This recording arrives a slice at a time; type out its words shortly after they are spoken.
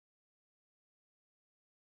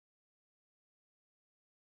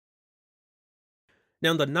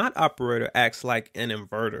Now, the not operator acts like an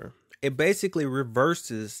inverter. It basically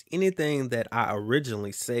reverses anything that I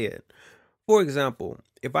originally said. For example,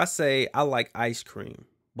 if I say I like ice cream,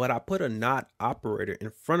 but I put a not operator in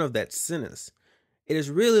front of that sentence, it is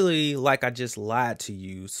really like I just lied to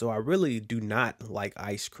you, so I really do not like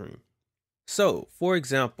ice cream. So, for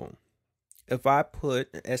example, if I put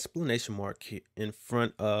an exclamation mark in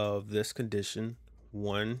front of this condition,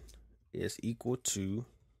 1 is equal to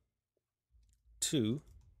 2,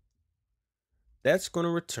 that's going to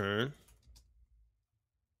return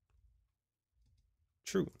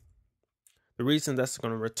true. The reason that's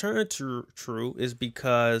going to return true is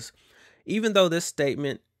because even though this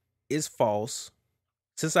statement is false,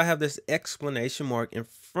 since I have this exclamation mark in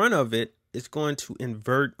front of it, it's going to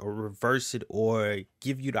invert or reverse it or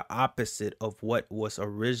give you the opposite of what was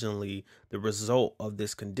originally the result of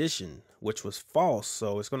this condition, which was false.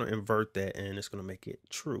 So it's going to invert that and it's going to make it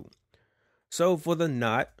true. So for the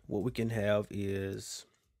not, what we can have is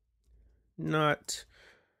not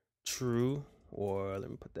true, or let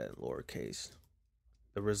me put that in lowercase.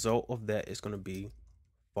 The result of that is going to be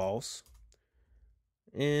false.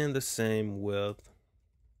 And the same with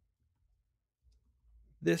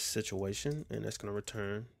this situation, and that's going to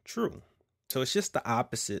return true. So it's just the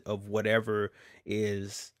opposite of whatever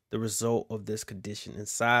is the result of this condition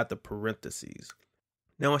inside the parentheses.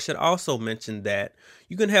 Now, I should also mention that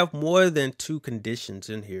you can have more than 2 conditions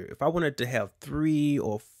in here. If I wanted to have 3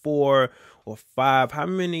 or 4 or 5, how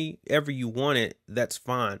many ever you wanted, that's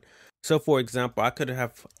fine. So, for example, I could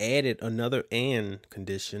have added another and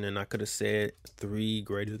condition, and I could have said 3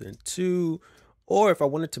 greater than 2. Or if I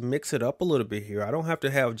wanted to mix it up a little bit here, I don't have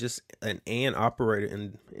to have just an and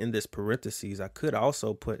operator in this parentheses. I could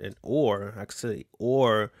also put an or. I could say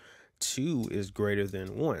or 2 is greater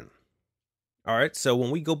than 1. All right, so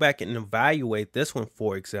when we go back and evaluate this one,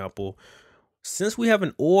 for example, since we have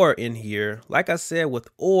an or in here, like I said, with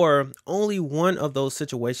or, only one of those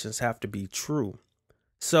situations have to be true.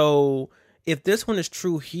 So if this one is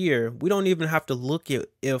true here, we don't even have to look at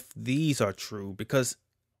if these are true, because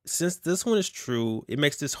since this one is true, it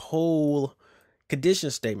makes this whole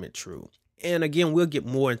condition statement true. And again, we'll get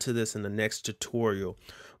more into this in the next tutorial.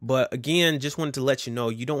 But again, just wanted to let you know,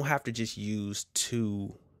 you don't have to just use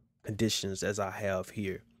 2 conditions as I have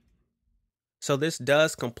here. So this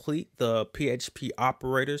does complete the PHP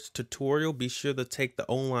Operators tutorial. Be sure to take the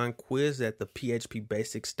online quiz at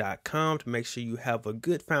thephpbasics.com to make sure you have a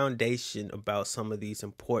good foundation about some of these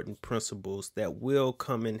important principles that will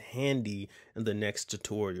come in handy in the next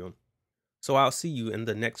tutorial. So I'll see you in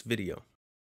the next video.